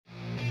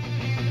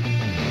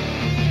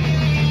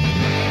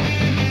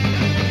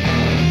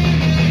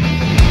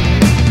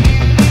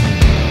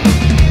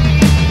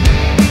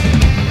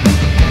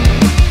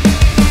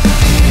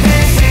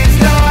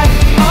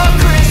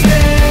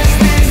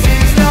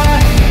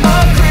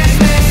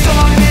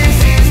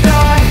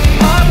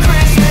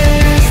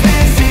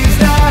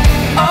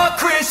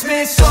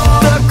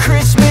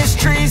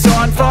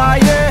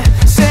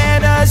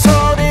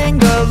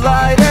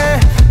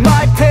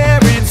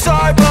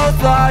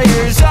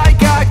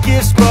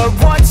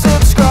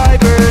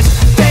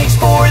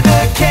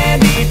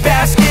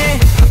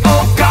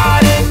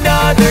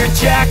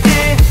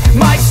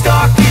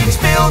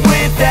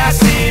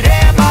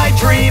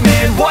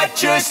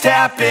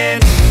happen.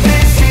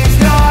 This is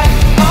not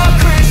a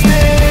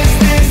Christmas.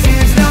 This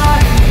is not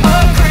a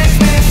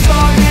Christmas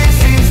song. This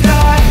is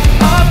not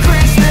a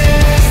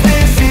Christmas.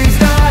 This is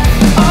not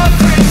a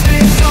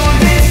Christmas song.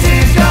 This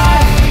is not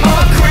a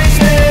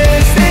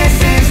Christmas. This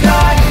is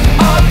not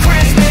a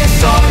Christmas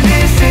song.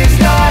 This is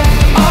not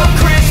a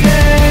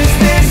Christmas.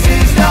 This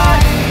is not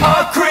a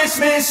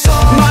Christmas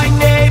song. My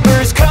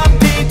neighbors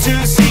compete to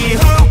see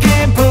who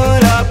can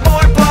put up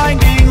more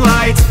blinding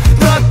lights.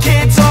 The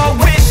kids all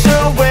wish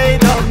away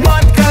the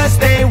month 'cause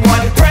they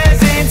want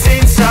presents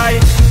in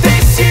sight.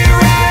 This year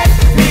had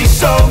me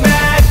so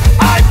mad.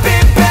 I've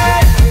been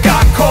bad,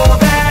 got coal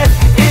that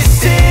is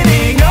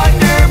sitting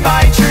under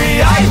my tree.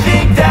 I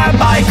think that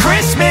my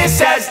Christmas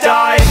has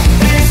died.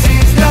 This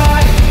is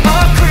not a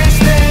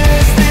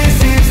Christmas. This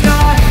is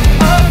not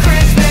a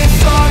Christmas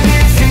song.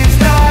 This is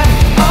not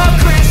a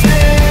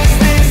Christmas.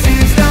 This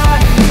is not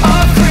a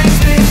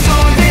Christmas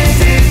song. This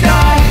is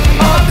not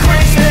a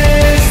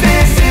Christmas.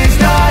 This is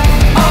not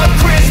a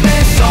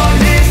Christmas song.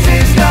 This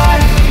is not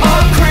a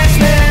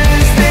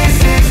Christmas. This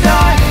is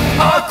not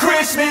a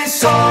Christmas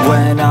song.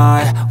 When I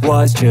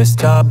was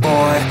just a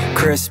boy,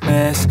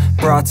 Christmas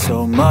brought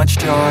so much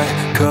joy.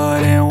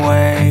 Couldn't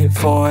wait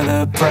for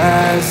the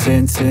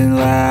presents and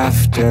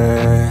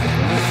laughter.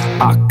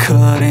 I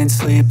couldn't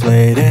sleep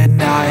late at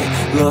night,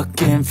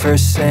 looking for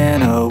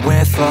Santa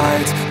with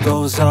lights.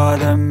 Those are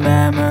the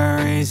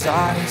memories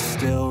I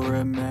still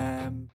remember.